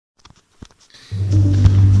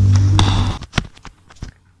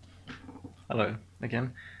Hello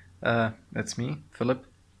again. That's me, Philip.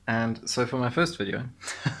 And so for my first video,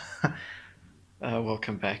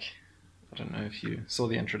 welcome back. I don't know if you saw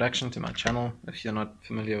the introduction to my channel, if you're not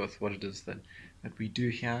familiar with what it is that we do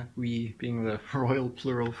here, we being the royal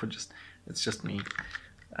plural for it's just me.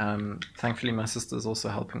 Thankfully my sister is also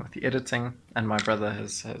helping with the editing, and my brother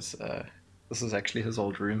has this is actually his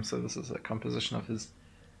old room, so this is a composition of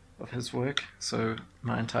his work. So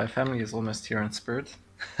my entire family is almost here in spirit,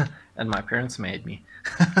 and my parents made me.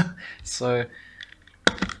 so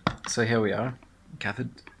so here we are,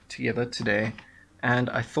 gathered together today, and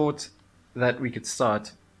I thought that we could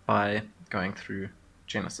start by going through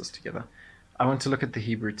Genesis together. I want to look at the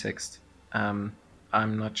Hebrew text. I'm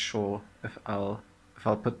not sure if I'll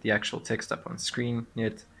put the actual text up on screen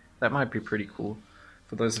yet. That might be pretty cool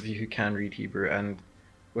for those of you who can read Hebrew and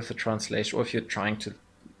with the translation, or if you're trying to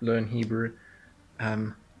learn Hebrew.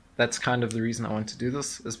 That's kind of the reason I want to do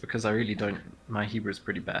this, is because I really don't, my Hebrew is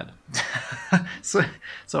pretty bad. so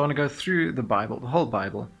I want to go through the Bible, the whole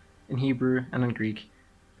Bible, in Hebrew and in Greek,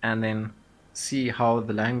 and then see how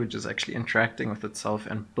the language is actually interacting with itself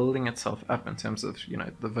and building itself up in terms of,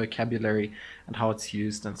 the vocabulary and how it's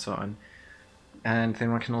used and so on. And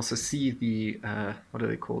then one can also see the, what are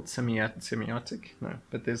they called? Semiotic? No,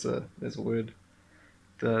 but there's a word.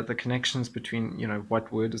 The connections between,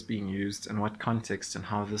 what word is being used and what context, and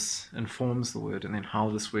how this informs the word, and then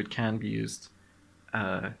how this word can be used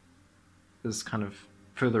is kind of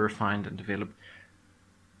further refined and developed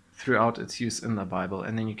throughout its use in the Bible.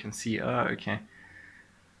 And then you can see, okay,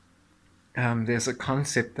 there's a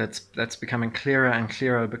concept that's becoming clearer and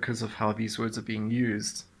clearer because of how these words are being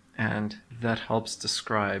used, and that helps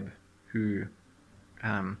describe who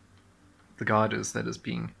the God is that is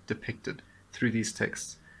being depicted through these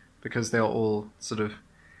texts, because they're all sort of,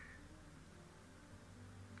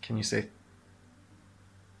 can you say,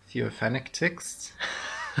 theophanic texts?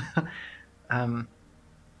 I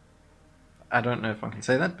don't know if one can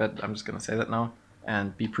say that, but I'm just going to say that now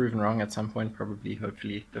and be proven wrong at some point, probably,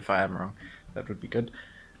 hopefully. If I am wrong, that would be good.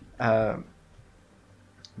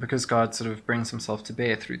 Because God sort of brings himself to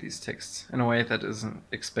bear through these texts in a way that isn't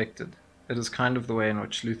expected. It is kind of the way in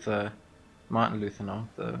which Martin Luther now,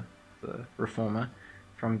 the reformer,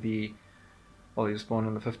 he was born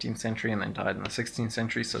in the 15th century and then died in the 16th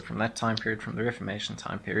century, so from that time period, from the Reformation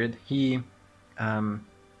time period, he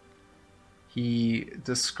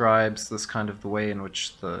describes this kind of the way in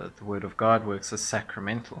which the Word of God works as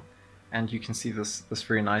sacramental. And you can see this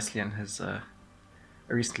very nicely in his, I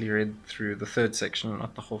recently read through the third section,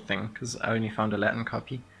 not the whole thing, because I only found a Latin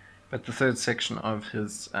copy, but the third section of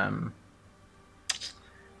his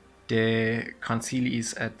De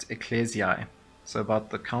Conciliis et Ecclesiae, so about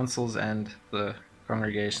the councils and the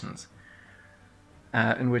congregations,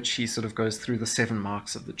 in which he sort of goes through the 7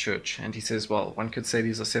 marks of the church. And he says, well, one could say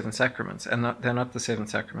these are 7 sacraments, and they're not the 7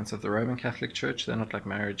 sacraments of the Roman Catholic Church. They're not like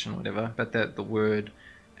marriage and whatever, but they're the Word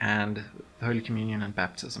and the Holy Communion and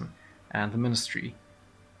baptism and the ministry,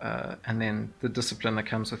 and then the discipline that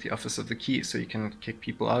comes with the office of the key. So you can kick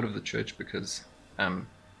people out of the church because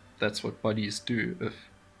that's what bodies do. If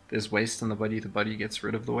there's waste in the body gets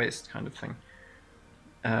rid of the waste, kind of thing.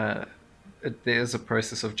 There's a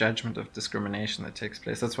process of judgment, of discrimination that takes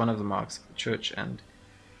place. That's one of the marks of the church. And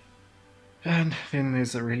then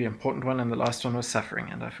there's a really important one, and the last one was suffering,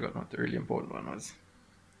 and I forgot what the really important one was.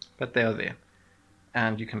 But they are there,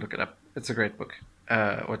 and you can look it up. It's a great book,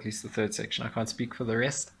 or at least the third section. I can't speak for the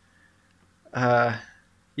rest.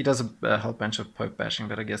 He does a whole bunch of Pope bashing,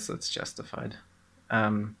 but I guess that's justified.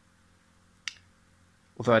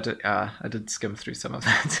 Although I did skim through some of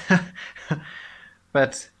that.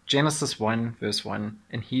 But Genesis 1, verse 1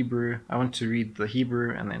 in Hebrew. I want to read the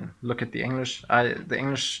Hebrew and then look at the English. The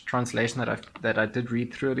English translation that I did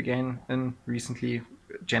read through it again in recently,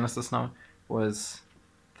 Genesis now, was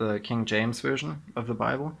the King James version of the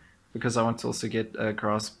Bible, because I want to also get a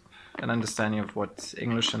grasp, an understanding of what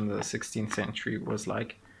English in the 16th century was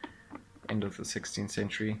like, end of the 16th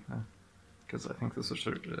century, because I think this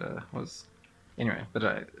was anyway, but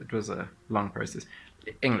it was a long process.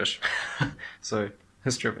 English. So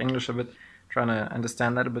history of English a bit, trying to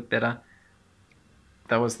understand that a bit better.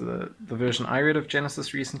 That was the version I read of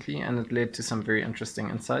Genesis recently, and it led to some very interesting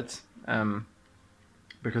insights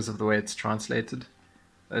because of the way it's translated.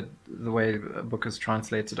 The way a book is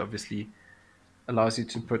translated obviously allows you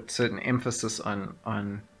to put certain emphasis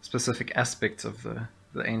on specific aspects of the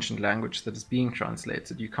ancient language that is being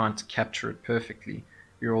translated. You can't capture it perfectly.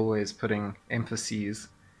 You're always putting emphases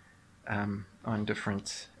on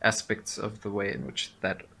different aspects of the way in which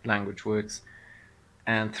that language works,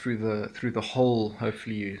 and through the whole,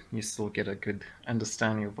 hopefully you still get a good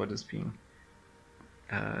understanding of what is being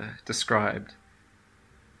described.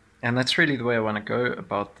 And that's really the way I want to go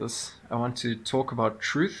about this. I want to talk about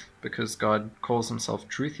truth, because God calls himself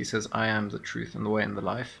truth. He says, I am the truth and the way and the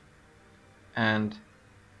life. And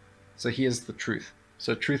so he is the truth.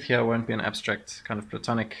 So truth here won't be an abstract kind of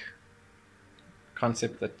Platonic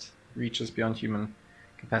concept that reaches beyond human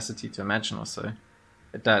capacity to imagine or so.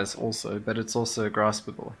 It does also, but it's also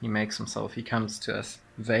graspable. He makes himself, he comes to us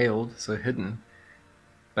veiled, so hidden,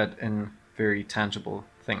 but in very tangible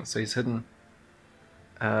things. So he's hidden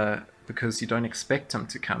because you don't expect him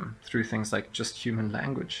to come through things like just human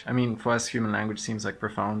language. I mean, for us, human language seems like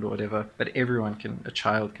profound or whatever, but everyone can, a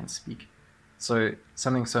child can speak. So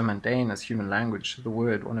something so mundane as human language, the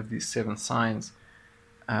word, one of these 7 signs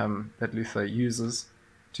that Luther uses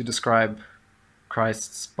to describe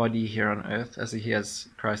Christ's body here on earth, as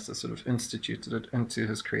Christ has sort of instituted it into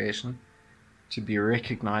his creation to be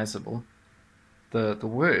recognizable. The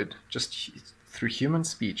word, just through human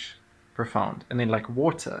speech, profound. And then like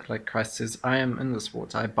water, like Christ says, I am in this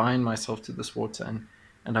water, I bind myself to this water,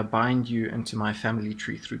 and I bind you into my family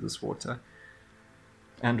tree through this water,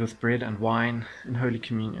 and with bread and wine in Holy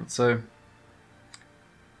Communion. So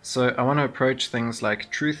I want to approach things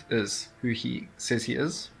like truth is who he says he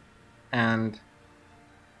is, and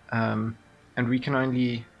we can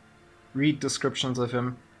only read descriptions of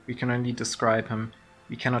him, we can only describe him,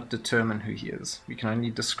 we cannot determine who he is, we can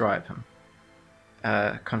only describe him,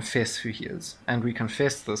 confess who he is. And we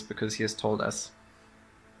confess this because he has told us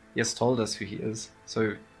who he is.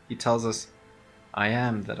 So he tells us, I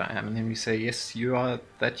am that I am, and then we say, yes, you are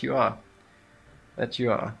that you are, that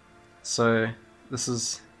you are. So this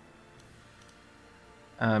is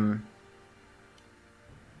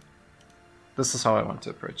how I want to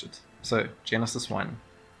approach it. So Genesis 1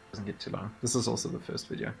 doesn't get too long. This is also the first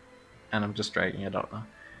video, and I'm just dragging it out now.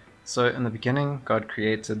 So in the beginning, God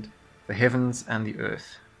created the heavens and the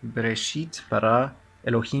earth. Bereshit bara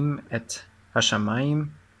Elohim et hashamayim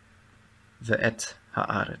ve'et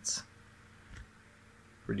haaretz.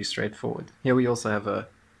 Pretty straightforward. Here we also have a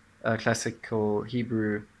classical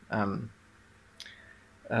Hebrew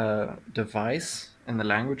device in the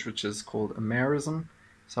language, which is called a merism.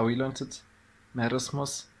 That's how we learnt it.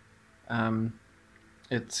 Merismos.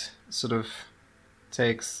 It sort of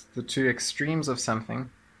takes the 2 extremes of something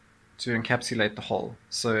to encapsulate the whole.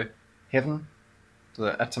 So heaven,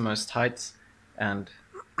 the uttermost heights, and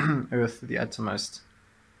earth, the uttermost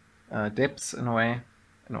depths in a way.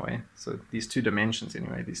 So these 2 dimensions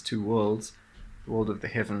anyway, these 2 worlds, the world of the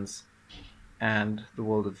heavens and the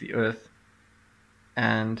world of the earth,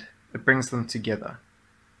 and it brings them together.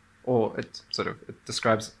 Or it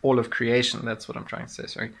describes all of creation. That's what I'm trying to say,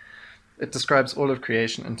 sorry. It describes all of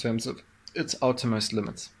creation in terms of its outermost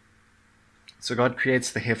limits. So God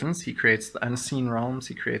creates the heavens, he creates the unseen realms,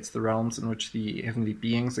 he creates the realms in which the heavenly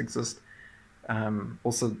beings exist,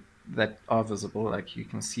 also that are visible, like you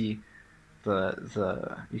can see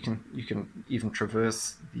you can even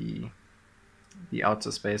traverse the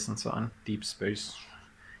outer space and so on, deep space.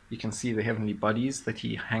 You can see the heavenly bodies that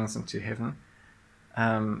he hangs into heaven.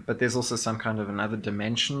 But there's also some kind of another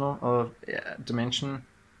dimension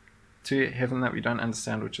to heaven that we don't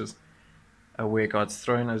understand, which is where God's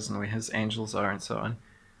throne is and where his angels are and so on.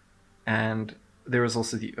 And there is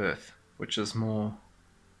also the earth, which is more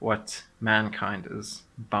what mankind is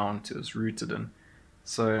bound to, is rooted in.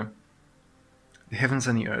 So the heavens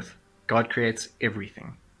and the earth, God creates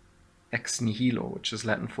everything. Ex nihilo, which is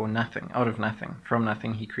Latin for nothing, out of nothing. From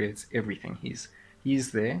nothing he creates everything.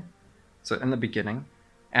 He's there. So in the beginning.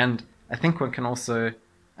 And I think one can also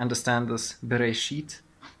understand this bereshit,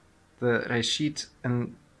 the reshit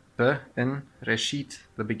in reshit,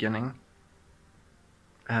 the beginning.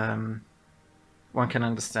 One can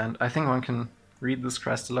understand, I think one can read this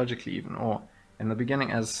Christologically even, or in the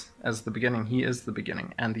beginning as the beginning, he is the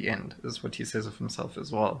beginning, and the end is what he says of himself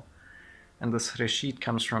as well. And this reshit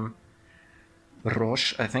comes from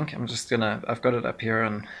Rosh, I think. I've got it up here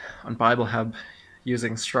on Bible Hub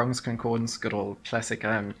using Strong's Concordance, good old classic.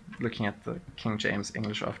 I'm looking at the King James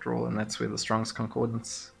English after all, and that's where the Strong's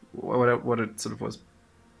Concordance, what it sort of was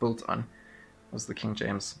built on, was the King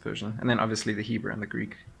James version. And then obviously the Hebrew and the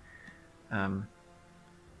Greek.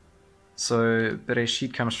 So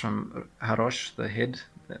Bereshit comes from Harosh, the head.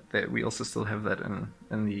 That we also still have that in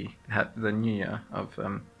the New Year of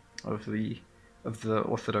the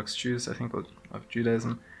Orthodox Jews, I think, or of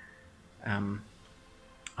Judaism.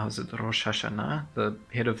 Was it Rosh Hashanah, the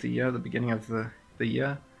head of the year, the beginning of the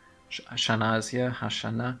year? Shana is here,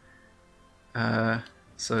 Hashanah.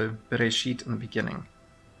 So Bereshit in the beginning.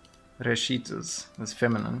 Bereshit is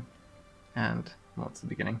feminine, and well, it's the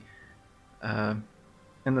beginning.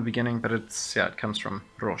 in the beginning, but it's, yeah, it comes from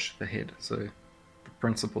Rosh, the head. So the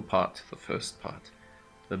principal part, the first part,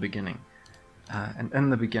 the beginning. And in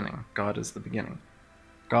the beginning, God is the beginning.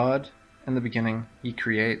 God, in the beginning, He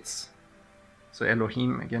creates. So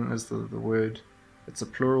Elohim, again, is the word. It's a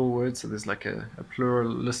plural word, so there's like a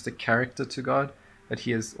pluralistic character to God, but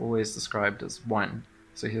He is always described as one.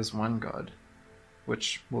 So He is one God,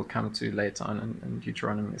 which we'll come to later on in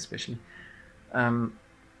Deuteronomy especially.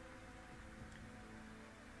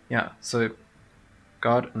 Yeah, so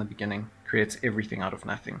God in the beginning creates everything out of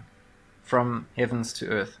nothing, from heavens to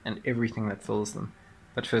earth and everything that fills them.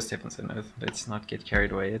 But first heavens and earth, let's not get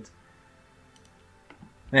carried away yet.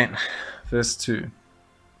 Then, verse 2.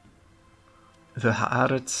 The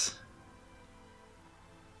haaretz.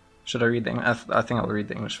 Should I read the English? I think I'll read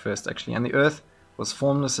the English first, actually. And the earth was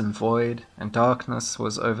formless and void, and darkness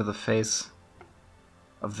was over the face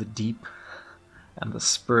of the deep, and the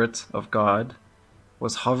Spirit of God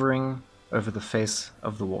was hovering over the face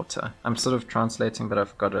of the water. I'm sort of translating, but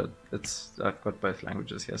I've got both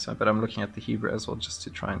languages here, but I'm looking at the Hebrew as well, just to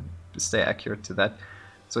try and stay accurate to that,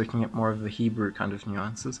 so we can get more of the Hebrew kind of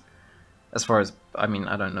nuances. As far as, I mean,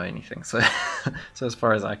 I don't know anything, so so as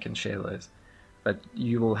far as I can share those. But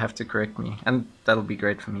you will have to correct me, and that'll be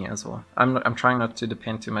great for me as well. I'm trying not to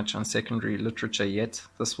depend too much on secondary literature yet.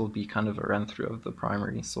 This will be kind of a run through of the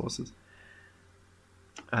primary sources.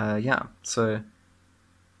 Yeah, so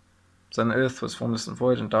the earth was formless and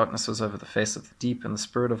void, and darkness was over the face of the deep, and the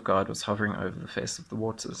Spirit of God was hovering over the face of the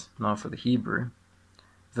waters. Now for the Hebrew,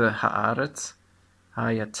 the haaretz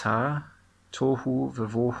hayata tohu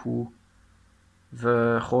v'vohu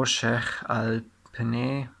v'choshech al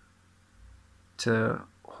pnei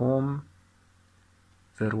tehom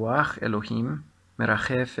v'ruach Elohim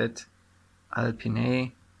merachefet al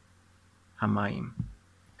pnei hamayim.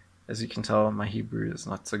 As you can tell, my Hebrew is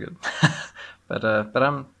not so good, but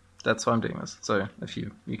that's why I'm doing this. So if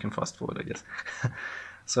you can fast forward, I guess.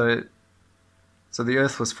 So the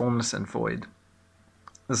earth was formless and void.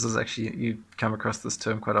 This is actually, you come across this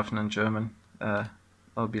term quite often in German.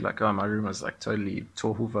 I'll be like, oh, my room is like totally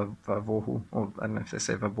tohu vavohu, or I don't know if they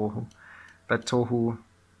say vavohu, but tohu,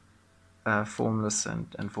 formless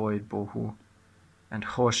and void, bohu, and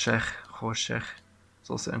choshech. It's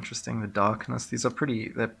also interesting, the darkness. These are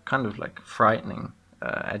they're kind of like frightening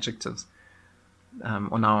adjectives.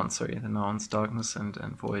 Or nouns, sorry, the nouns, darkness and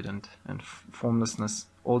void and formlessness,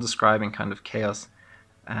 all describing kind of chaos.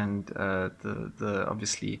 And the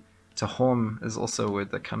obviously tehom is also a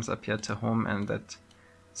word that comes up here, tehom, and that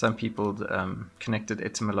some people connected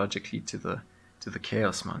etymologically to the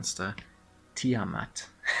chaos monster, Tiamat.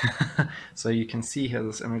 So you can see here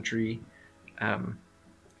this imagery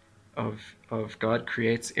of God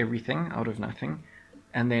creates everything out of nothing,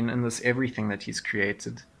 and then in this everything that He's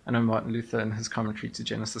created, I know Martin Luther in his commentary to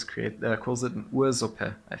Genesis calls it an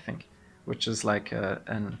Ursuppe, I think, which is like a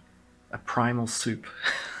primal soup,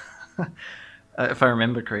 if I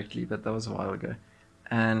remember correctly, but that was a while ago.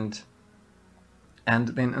 And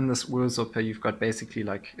then in this Ursuppe, you've got basically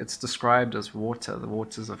like, it's described as water, the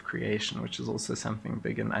waters of creation, which is also something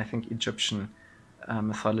big in, I think, Egyptian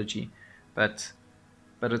mythology. But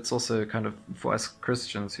it's also kind of, for us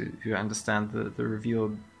Christians who understand the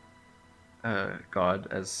revealed God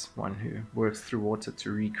as one who works through water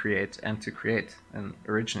to recreate and to create. And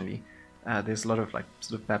originally, there's a lot of like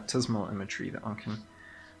sort of baptismal imagery that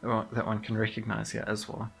one can recognize here as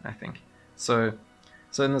well, I think. So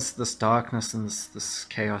in this darkness and this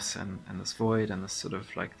chaos and this void and this sort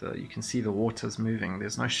of like you can see the waters moving.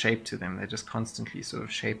 There's no shape to them. They're just constantly sort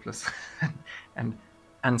of shapeless and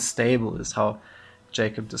unstable, is how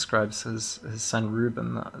Jacob describes his son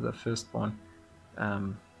Reuben, the firstborn.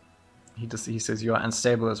 He says, you are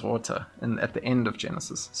unstable as water, at the end of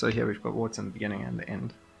Genesis. So here we've got water in the beginning and the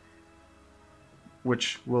end,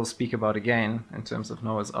 which we'll speak about again in terms of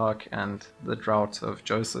Noah's Ark and the drought of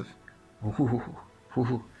Joseph.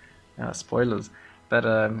 Spoilers. But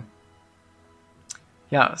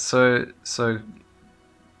yeah, so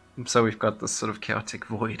we've got this sort of chaotic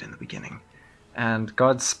void in the beginning, and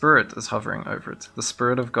God's Spirit is hovering over it, the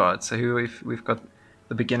Spirit of God. So here we've got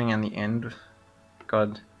the beginning and the end,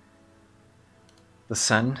 God the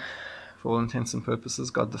Son, for all intents and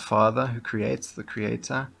purposes, God the Father who creates, the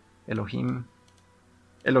Creator, Elohim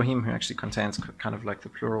who actually contains kind of like the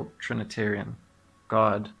plural Trinitarian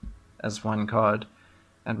God as one God.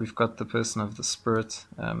 And we've got the person of the Spirit,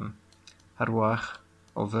 Haruach,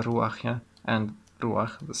 or Veruach, yeah, and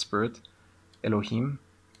Ruach, the Spirit, Elohim,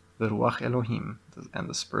 Veruach Elohim, and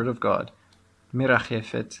the Spirit of God.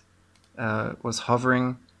 Mirachefet was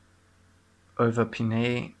hovering over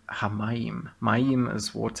Pinei Hamayim. Mayim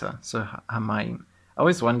is water, so Hamayim.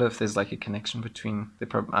 always wonder if there's like a connection between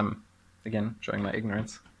the. I'm again showing my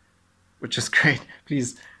ignorance, which is great.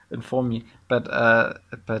 Please inform me. But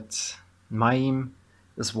Maim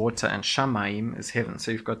is water and Shamaim is heaven.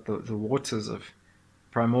 So you've got the waters of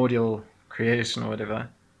primordial creation or whatever,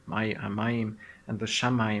 Maim, and the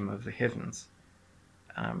Shamaim of the heavens.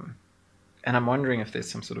 And I'm wondering if there's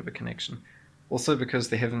some sort of a connection. Also because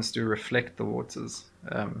the heavens do reflect the waters.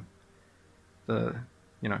 How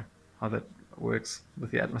that works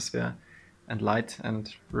with the atmosphere and light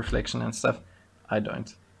and reflection and stuff. I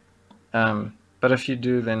don't. But if you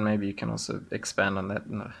do, then maybe you can also expand on that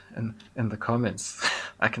in the comments.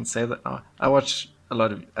 I can say that now.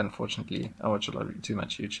 Unfortunately, I watch a lot of too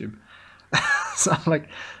much YouTube. So I'm like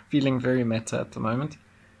feeling very meta at the moment.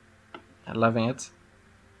 I'm loving it.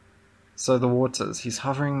 So the waters,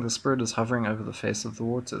 the Spirit is hovering over the face of the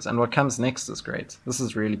waters. And what comes next is great. This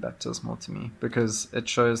is really baptismal to me, because it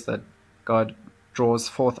shows that God draws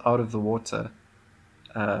forth out of the water,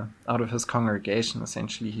 out of his congregation,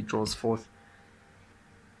 essentially. He draws forth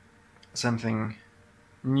something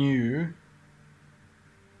new,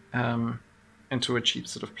 into which he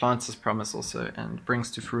sort of plants his promise also and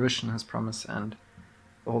brings to fruition his promise, and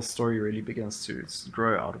the whole story really begins to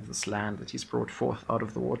grow out of this land that he's brought forth out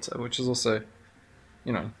of the water, which is also,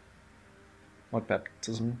 what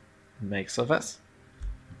baptism makes of us.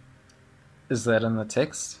 Is that in the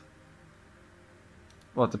text?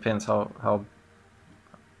 Well, it depends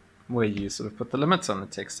where you sort of put the limits on the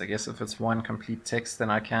text. I guess if it's one complete text,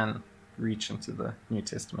 then I can reach into the New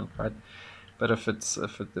Testament, right? But if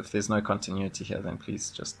there's no continuity here, then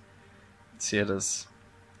please just see it as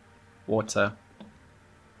water.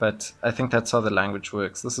 But I think that's how the language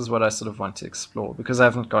works. This is what I sort of want to explore, because I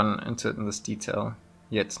haven't gone into it in this detail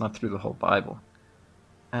yet. It's not through the whole Bible.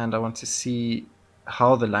 And I want to see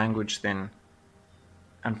how the language then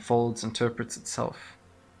unfolds, interprets itself.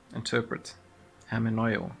 Interpret.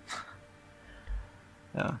 Hermeneio.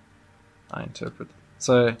 Yeah, I interpret.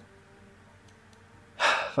 So,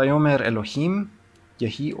 Vayomer Elohim,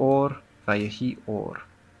 Yehi Or, Vayehi Or,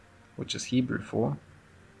 which is Hebrew for,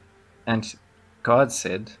 and God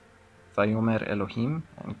said, Vayomer Elohim,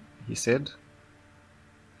 and he said,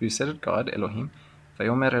 who said it? God, Elohim.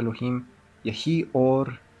 Vayomer Elohim, Yehi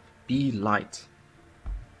Or, be light.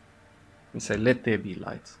 We say, let there be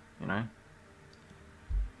light,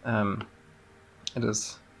 It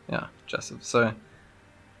is, Joseph. So,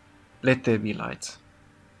 let there be light.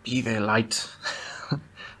 Be there light.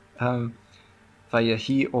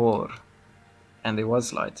 Vayehi Or, and there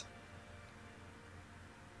was light.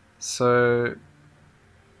 So,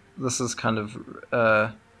 this is kind of,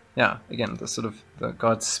 again, the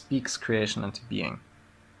God speaks creation into being.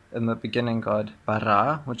 In the beginning, God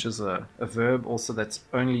bara, which is a verb also that's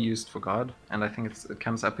only used for God, and I think it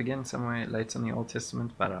comes up again somewhere later in the Old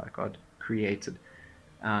Testament. Bara, God created.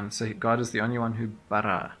 So God is the only one who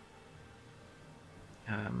bara.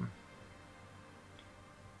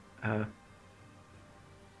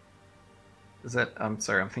 Is that? I'm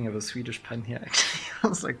sorry, I'm thinking of a Swedish pun here. Actually, I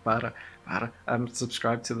was like bara. I'm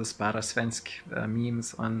subscribed to this bara svensk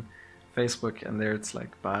memes on Facebook, and there it's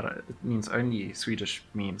like bara. It means only Swedish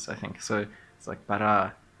memes, I think. So it's like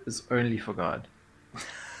bara is only for God.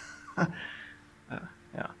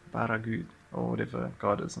 Bara Gud, or whatever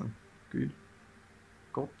God is in Gud.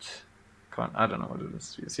 Gott. I don't know what it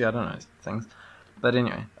is. See, I don't know things. But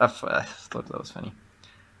anyway, I thought that was funny.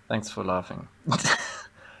 Thanks for laughing.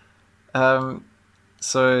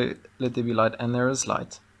 So let there be light, and there is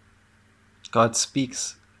light. God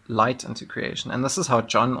speaks light into creation, and this is how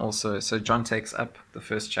John also. So John takes up the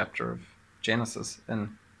first chapter of Genesis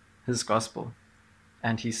in his gospel,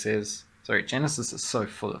 and he says, Genesis is so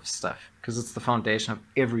full of stuff because it's the foundation of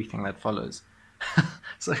everything that follows.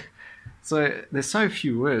 So there's so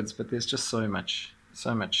few words, but there's just so much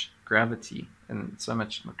gravity, and so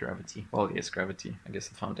much, not gravity. Well, yes, gravity. I guess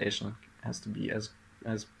the foundation has to be as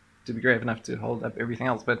to be grave enough to hold up everything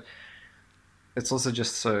else, but it's also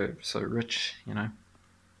just so rich,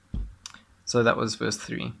 So that was verse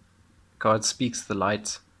 3. God speaks the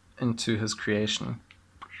light into his creation,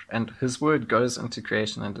 and his word goes into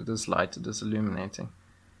creation, and it is light, it is illuminating.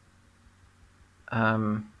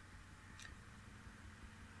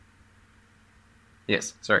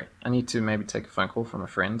 Yes, sorry, I need to maybe take a phone call from a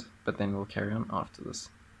friend, but then we'll carry on after this.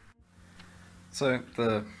 So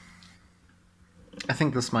I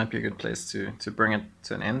think this might be a good place to bring it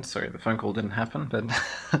to an end. Sorry, the phone call didn't happen, but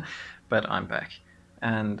but I'm back,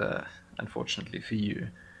 and unfortunately for you.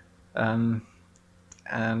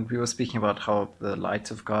 and we were speaking about how the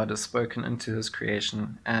light of God is spoken into his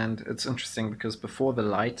creation. And it's interesting because before the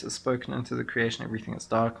light is spoken into the creation, everything is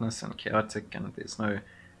darkness and chaotic and there's no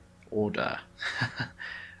order.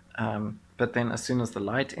 But then as soon as the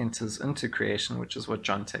light enters into creation, which is what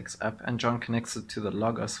John takes up, and John connects it to the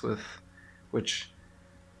logos, which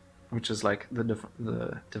is like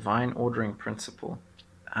the divine ordering principle,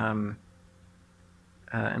 and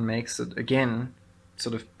makes it, again,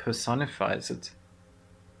 sort of personifies it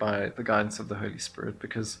by the guidance of the Holy Spirit,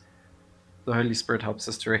 because the Holy Spirit helps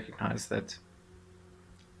us to recognize that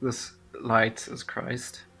this light is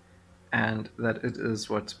Christ, and that it is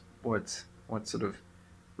what sort of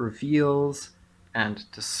reveals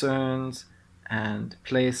and discerns and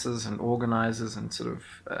places and organizes and sort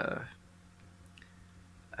of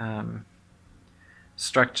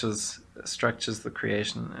structures the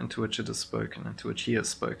creation into which it is spoken, into which he has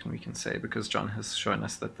spoken, we can say, because John has shown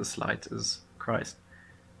us that this light is Christ.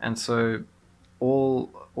 And so all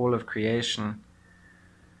of creation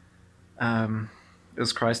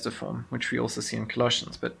is Christiform, which we also see in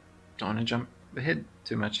Colossians. But don't want to jump ahead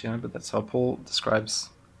too much here, but that's how Paul describes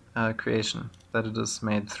creation, that it is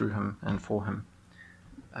made through him and for him,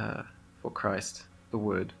 for Christ, the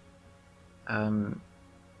Word.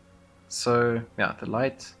 So yeah, the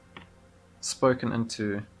light spoken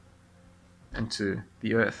into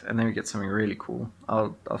the earth, and then we get something really cool.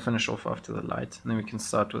 I'll finish off after the light, and then we can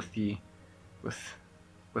start with the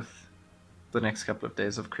next couple of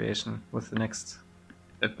days of creation, with the next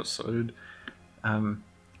episode. And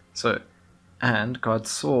God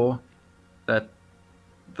saw that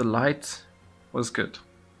the light was good,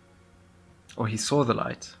 or he saw the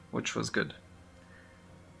light, which was good,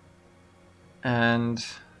 and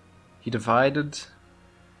he divided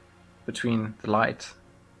between the light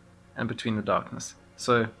and between the darkness.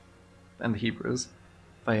 So, and the Hebrews,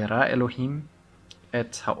 Vayera Elohim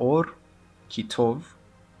et haor ki tov,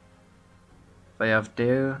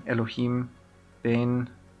 Vayavdel Elohim ben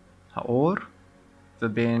haor,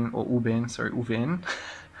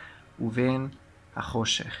 uven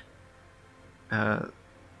hachoshech.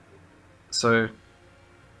 So,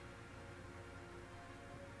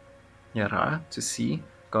 Yara, to see,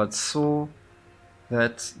 God saw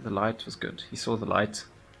that the light was good. He saw the light,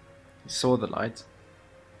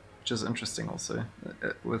 which is interesting also,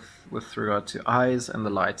 with regard to eyes and the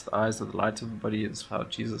light. The eyes are the light of the body, is how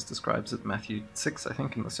Jesus describes it, Matthew 6, I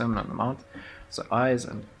think, in the Sermon on the Mount. So eyes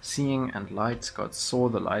and seeing and light, God saw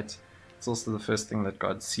the light. It's also the first thing that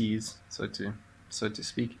God sees, so to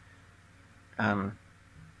speak.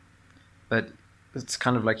 But it's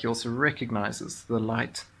kind of like he also recognizes the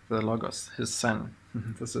light, the Logos, his son.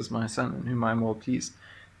 This is my son in whom I am well pleased.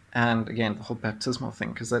 And again, the whole baptismal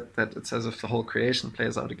thing, because that it's as if the whole creation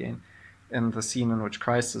plays out again in the scene in which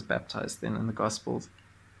Christ is baptized, then in the Gospels,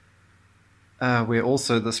 where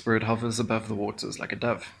also the Spirit hovers above the waters like a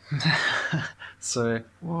dove. So,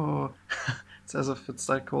 whoa, it's as if it's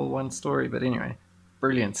like all one story. But anyway,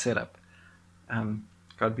 brilliant setup.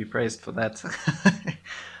 God be praised for that.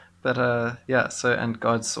 But yeah, so, and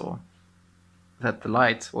God saw that the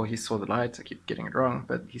light, or he saw the light, I keep getting it wrong,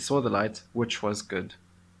 but he saw the light, which was good.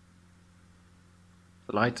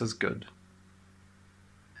 The light is good.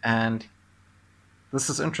 And this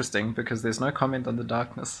is interesting because there's no comment on the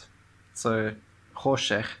darkness. So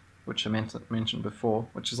choshech, which I mentioned before,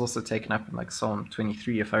 which is also taken up in like Psalm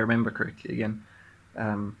 23, if I remember correctly again,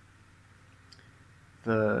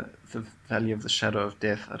 the valley of the shadow of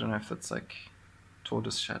death. I don't know if that's like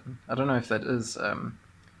tortoise shadow. I don't know if that is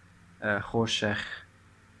choshech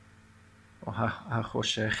or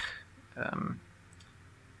ha-choshech,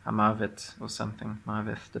 Hamavet or something,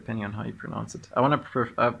 Mavet, depending on how you pronounce it. I want to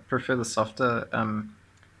prefer the softer,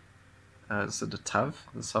 is it a tav?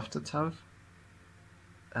 The softer tav?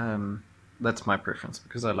 That's my preference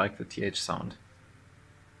because I like the th sound.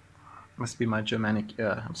 Must be my Germanic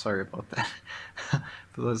ear. I'm sorry about that.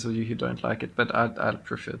 For those of you who don't like it, but I'd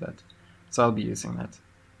prefer that. So I'll be using that.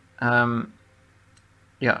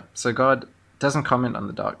 Yeah, so God doesn't comment on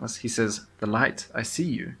the darkness. He says, the light, I see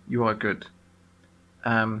you. You are good.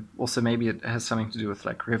 Also, maybe it has something to do with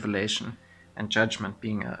like revelation and judgment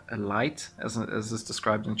being a light, as is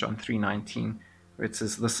described in John 3:19, where it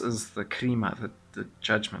says, "This is the krima, the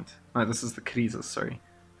judgment." No, this is the krisis. Sorry,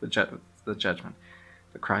 the judgment,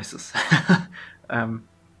 the crisis,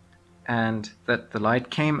 and that the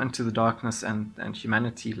light came into the darkness, and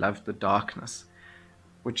humanity loved the darkness.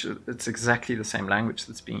 Which it's exactly the same language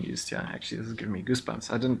that's being used here. Actually, this is giving me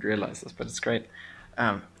goosebumps. I didn't realize this, but it's great.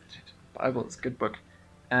 Bible is a good book.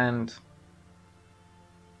 And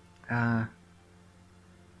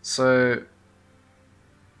so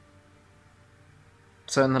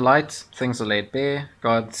So in the light, things are laid bare.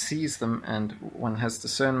 God sees them, and one has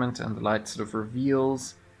discernment, and the light sort of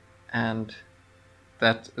reveals, and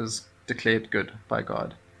that is declared good by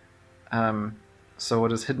God. So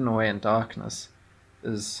what is hidden away in darkness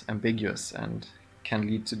is ambiguous and can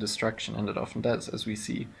lead to destruction, and it often does, as we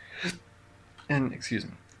see in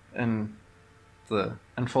the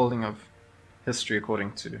unfolding of history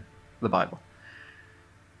according to the Bible.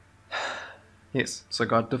 Yes, so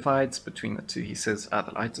God divides between the two. He says,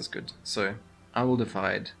 the light is good. So I will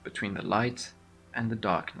divide between the light and the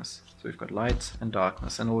darkness. So we've got light and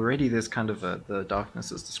darkness. And already there's kind of the darkness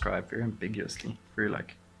is described very ambiguously. Very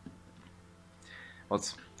like, I'm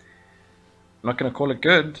not going to call it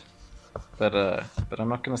good, but I'm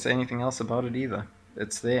not going to say anything else about it either.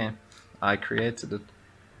 It's there. I created it.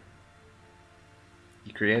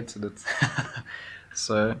 He created it.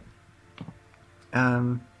 So,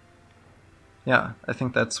 yeah, I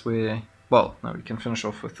think that's where, well, no, we can finish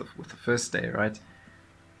off with the first day, right?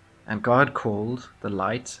 And God called the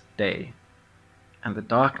light day, and the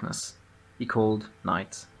darkness he called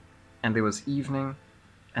night. And there was evening,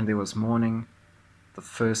 and there was morning, the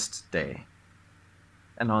first day.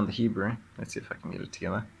 And on the Hebrew, let's see if I can get it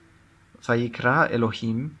together. Vayikra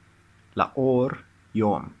Elohim la'or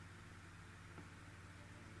yom.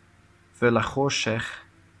 V'lachoshech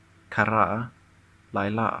kara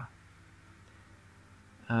laila.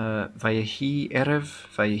 Vayehi erev,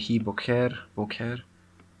 vayehi boker,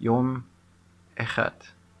 yom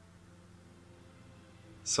echad.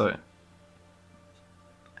 So,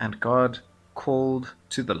 and God called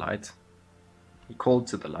to the light. He called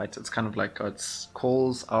to the light. It's kind of like God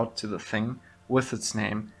calls out to the thing with its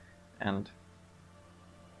name, and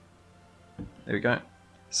there we go.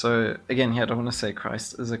 So again, here I don't want to say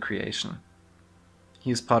Christ is a creation. He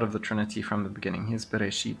is part of the Trinity from the beginning. He is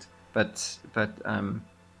Bereshit, but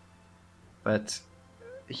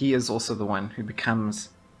he is also the one who becomes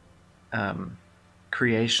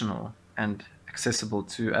creational and accessible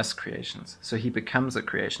to us creations. So he becomes a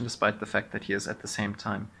creation despite the fact that he is at the same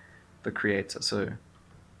time the creator. So a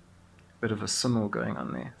bit of a simul going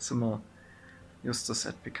on there. Simul justus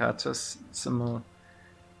et peccatus, simul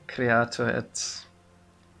creator et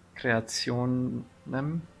creationem.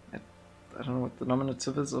 I don't know what the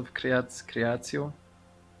nominative is of creatio.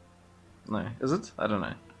 No, is it? I don't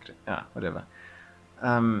know. Yeah, whatever.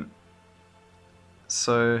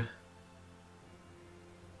 So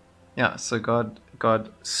God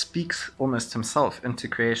speaks almost himself into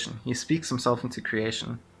creation. He speaks himself into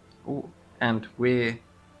creation. Ooh. And where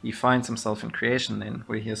he finds himself in creation, then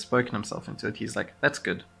where he has spoken himself into it, he's like, that's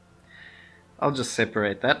good. I'll just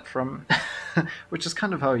separate that from, which is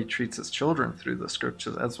kind of how he treats his children through the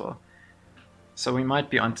scriptures as well. So we might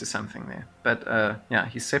be onto something there. But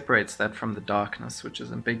he separates that from the darkness, which is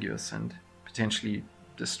ambiguous and potentially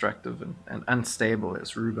destructive and unstable,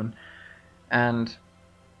 as Reuben. And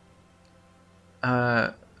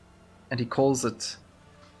he calls it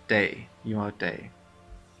day. You are day.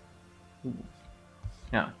 Ooh.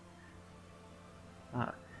 Yeah.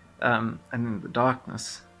 And then the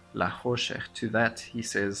darkness, la choshech, to that he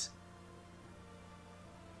says,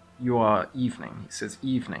 you are evening. He says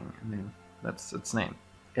evening, and then that's its name,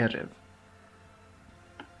 erev.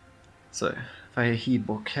 So, vayehi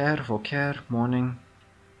boker, morning.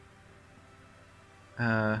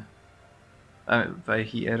 Vayehi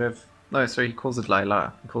erev. No, sorry, he calls it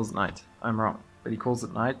laila. He calls it night. I'm wrong, but he calls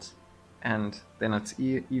it night, and then it's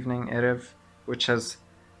evening, erev, which has.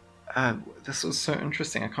 This was so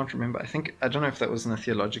interesting. I can't remember. I don't know if that was in a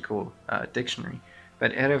theological dictionary,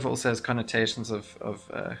 but erev also has connotations of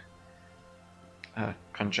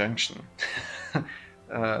conjunction,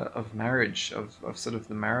 of marriage, of sort of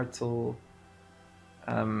the marital,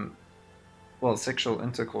 sexual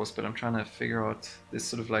intercourse. But I'm trying to figure out this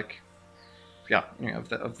sort of like,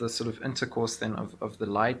 of the sort of intercourse then of the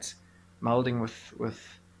light melding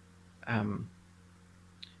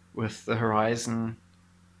with the horizon.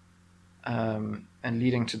 And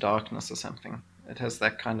leading to darkness or something. It has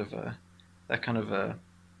that kind of a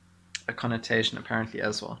connotation apparently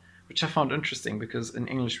as well, which I found interesting because in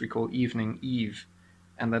English we call evening Eve,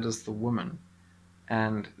 and that is the woman.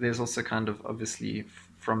 And there's also kind of obviously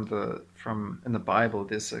from in the Bible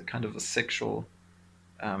there's a kind of a sexual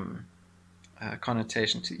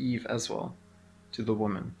connotation to Eve as well, to the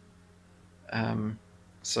woman.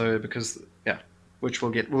 So because which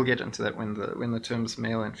we'll get into that when the terms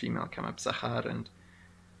male and female come up, Zahar, and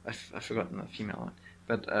I've forgotten the female one.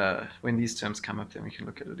 But when these terms come up, then we can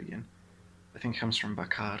look at it again. I think it comes from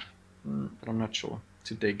Bakar, but I'm not sure.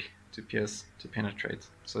 To dig, to pierce, to penetrate.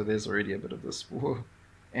 So there's already a bit of this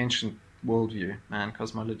ancient worldview,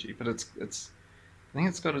 cosmology. But it's I think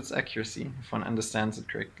it's got its accuracy if one understands it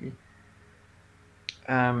correctly.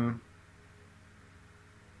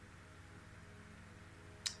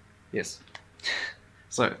 Yes.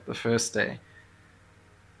 So the first day.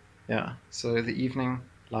 Yeah. So the evening,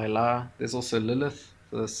 Laila. There's also Lilith,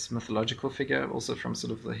 this mythological figure, also from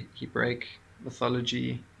sort of the Hebraic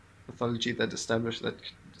mythology that established that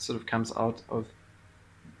sort of comes out of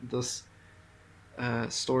this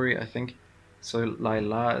story, I think. So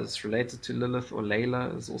Laila is related to Lilith, or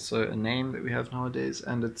Layla is also a name that we have nowadays,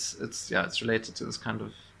 and it's related to this kind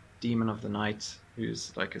of demon of the night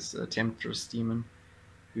who's like a temptress demon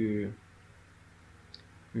who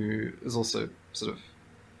is also sort of,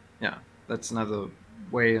 yeah, that's another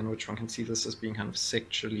way in which one can see this as being kind of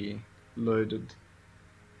sexually loaded.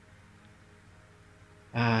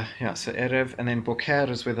 Yeah, so Erev, and then Boker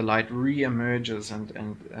is where the light re-emerges,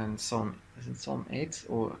 and Psalm, is it Psalm 8?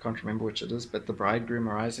 Or I can't remember which it is, but the bridegroom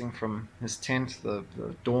arising from his tent, the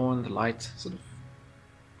dawn, the light sort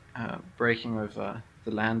of breaking over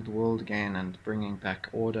the land, the world again, and bringing back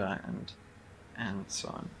order and so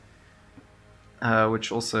on.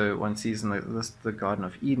 Which also one sees in the Garden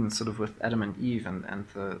of Eden, sort of with Adam and Eve, and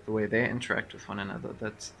the way they interact with one another,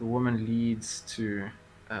 that the woman leads to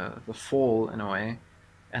the fall in a way,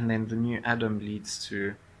 and then the new Adam leads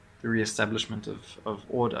to the re-establishment of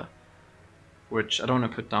order, which I don't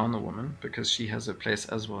want to put down the woman, because she has a place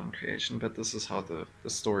as well in creation, but this is how the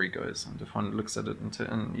story goes, and if one looks at it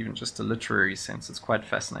in even just a literary sense, it's quite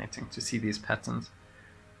fascinating to see these patterns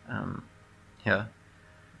here.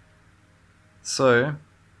 So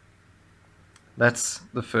that's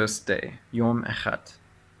the first day, Yom Echad.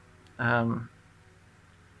 And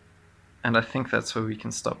I think that's where we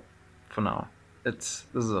can stop for now. This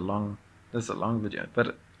is a long video,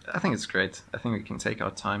 but I think it's great. I think we can take our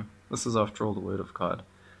time. This is, after all, the Word of God,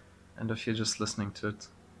 and if you're just listening to it,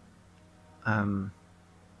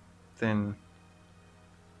 then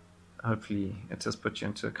hopefully it has put you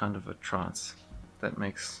into a kind of a trance that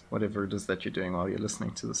makes whatever it is that you're doing while you're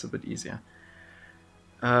listening to this a bit easier.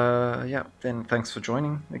 Yeah, then thanks for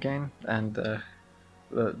joining again, and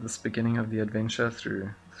this beginning of the adventure through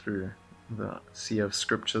the sea of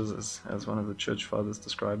scriptures, as one of the church fathers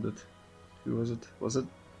described it. Who was it? I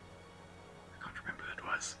can't remember who it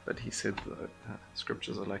was, but he said the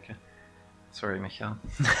scriptures are like sorry, Michael,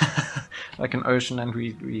 like an ocean, and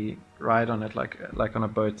we ride on it like on a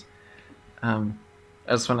boat. I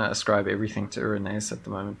just want to ascribe everything to Irenaeus at the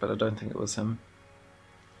moment, but I don't think it was him.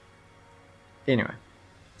 Anyway,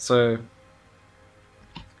 so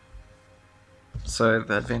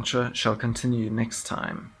the adventure shall continue next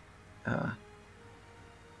time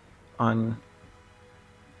on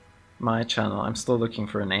my channel. I'm still looking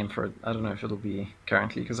for a name for it. I don't know if it'll be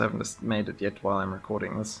currently, because I haven't just made it yet while I'm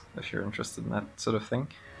recording this, if you're interested in that sort of thing.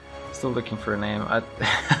 Still looking for a name. I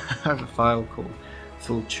have a file called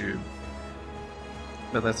Philtube,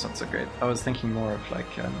 but that's not so great. I was thinking more of like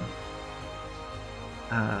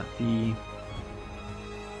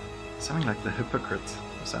something like the Hypocrite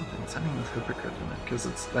or something with Hypocrite in it, because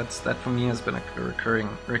that for me has been a recurring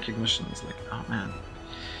recognition. It's like, oh man,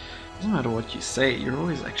 doesn't matter what you say, you're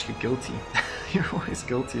always actually guilty. You're always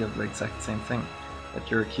guilty of the exact same thing that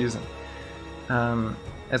you're accusing.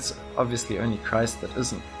 It's obviously only Christ that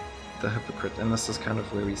isn't the hypocrite, and this is kind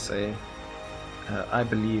of where we say, I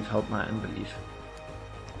believe, help my unbelief.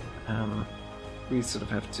 We sort of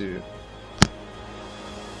have to,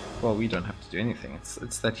 well, we don't have to do anything.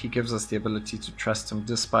 It's that he gives us the ability to trust him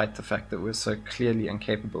despite the fact that we're so clearly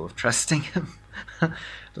incapable of trusting him.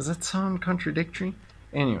 Does that sound contradictory?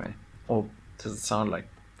 Anyway, or does it sound like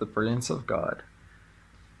the brilliance of God?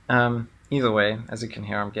 Either way, as you can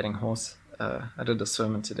hear, I'm getting hoarse. I did a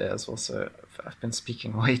sermon today as well, so I've been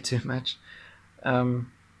speaking way too much.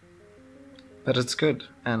 But it's good,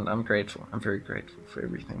 and I'm grateful. I'm very grateful for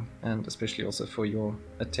everything, and especially also for your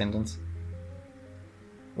attendance.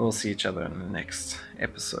 We'll see each other in the next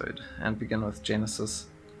episode, and begin with Genesis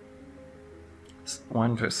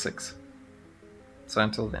 1 verse 6. So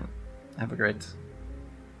until then, have a great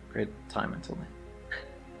time until then.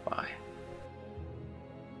 Bye.